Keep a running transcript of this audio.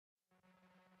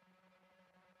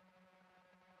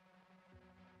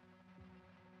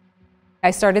I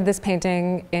started this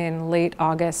painting in late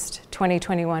August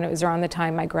 2021. It was around the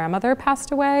time my grandmother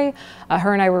passed away.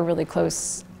 Her and I were really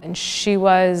close. And she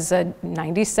was a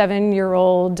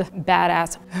 97-year-old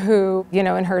badass who, you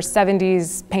know, in her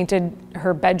 70s painted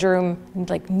her bedroom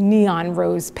like neon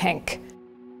rose pink.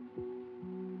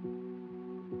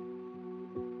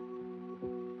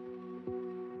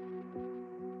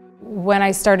 When I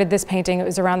started this painting, it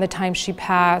was around the time she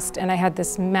passed, and I had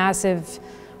this massive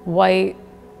white,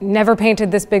 never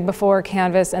painted this big before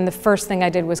canvas, and the first thing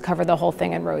I did was cover the whole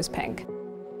thing in rose pink.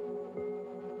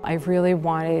 I really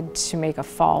wanted to make a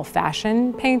fall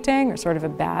fashion painting, or sort of a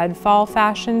bad fall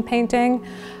fashion painting,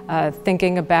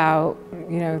 thinking about,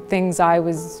 you know, things I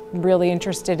was really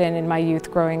interested in my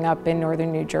youth growing up in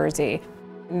northern New Jersey.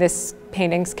 In this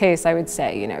painting's case, I would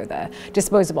say, you know, the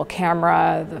disposable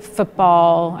camera, the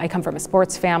football, I come from a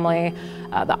sports family,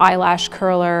 the eyelash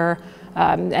curler,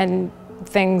 and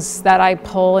things that I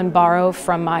pull and borrow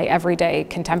from my everyday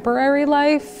contemporary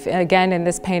life. Again, in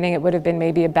this painting, it would have been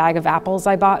maybe a bag of apples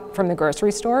I bought from the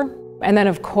grocery store. And then,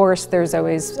 of course, there's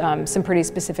always some pretty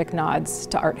specific nods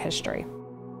to art history.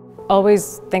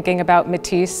 Always thinking about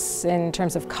Matisse in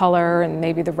terms of color and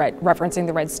maybe the red, referencing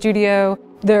the Red Studio.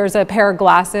 There's a pair of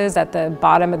glasses at the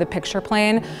bottom of the picture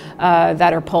plane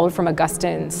that are pulled from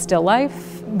Augustine's still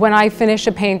life. When I finish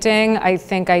a painting, I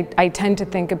think I tend to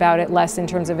think about it less in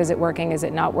terms of is it working, is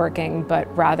it not working, but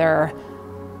rather,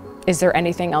 is there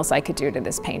anything else I could do to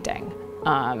this painting?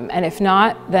 And if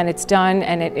not, then it's done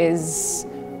and it is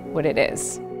what it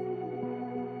is.